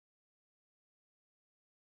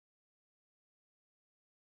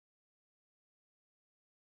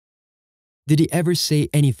Did he ever say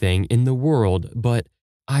anything in the world but,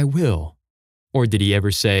 "I will"? Or did he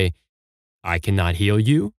ever say, "I cannot heal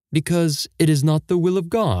you because it is not the will of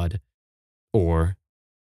God"? Or,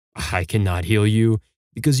 "I cannot heal you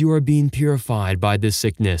because you are being purified by this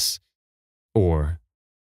sickness"? Or,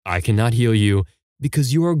 "I cannot heal you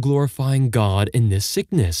because you are glorifying God in this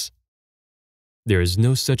sickness"? There is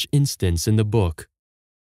no such instance in the book.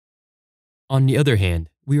 On the other hand,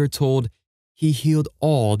 we are told he healed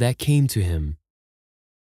all that came to him.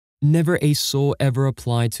 Never a soul ever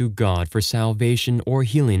applied to God for salvation or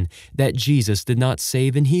healing that Jesus did not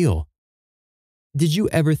save and heal. Did you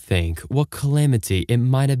ever think what calamity it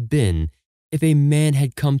might have been if a man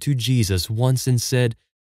had come to Jesus once and said,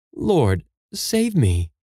 "Lord, save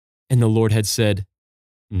me," and the Lord had said,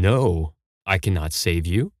 "No, I cannot save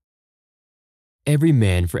you"? Every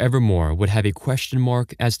man forevermore would have a question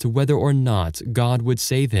mark as to whether or not God would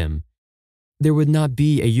save him. There would not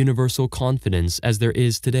be a universal confidence as there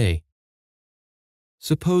is today.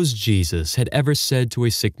 Suppose Jesus had ever said to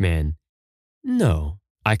a sick man, "No,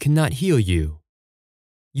 I cannot heal you."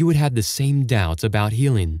 You would have the same doubts about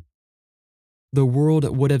healing. The world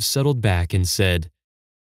would have settled back and said,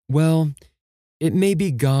 "Well, it may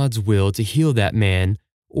be God's will to heal that man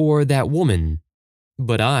or that woman,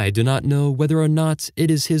 but I do not know whether or not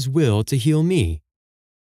it is His will to heal me."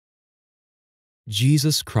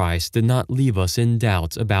 Jesus Christ did not leave us in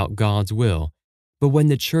doubt about God's will, but when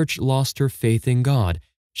the church lost her faith in God,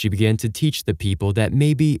 she began to teach the people that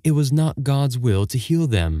maybe it was not God's will to heal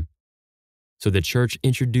them. So the church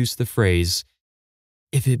introduced the phrase,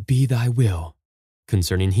 "If it be thy will,"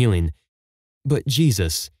 concerning healing, but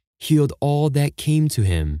Jesus healed all that came to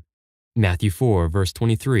him. Matthew 4, verse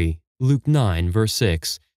 23, Luke 9, verse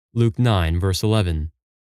 6, Luke 9, verse 11.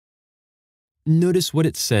 Notice what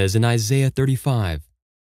it says in Isaiah 35.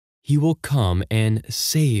 He will come and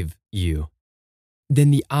save you.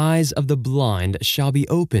 Then the eyes of the blind shall be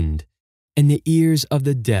opened, and the ears of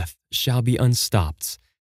the deaf shall be unstopped.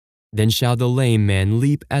 Then shall the lame man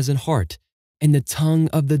leap as an hart, and the tongue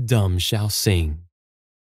of the dumb shall sing.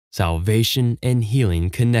 Salvation and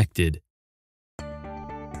healing connected.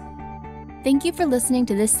 Thank you for listening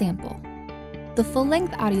to this sample. The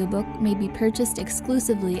full-length audiobook may be purchased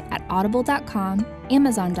exclusively at audible.com,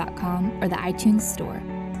 amazon.com, or the iTunes Store.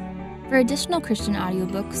 For additional Christian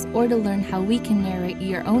audiobooks or to learn how we can narrate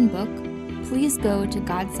your own book, please go to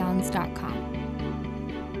GodSounds.com.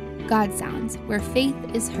 GodSounds, where faith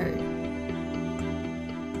is heard.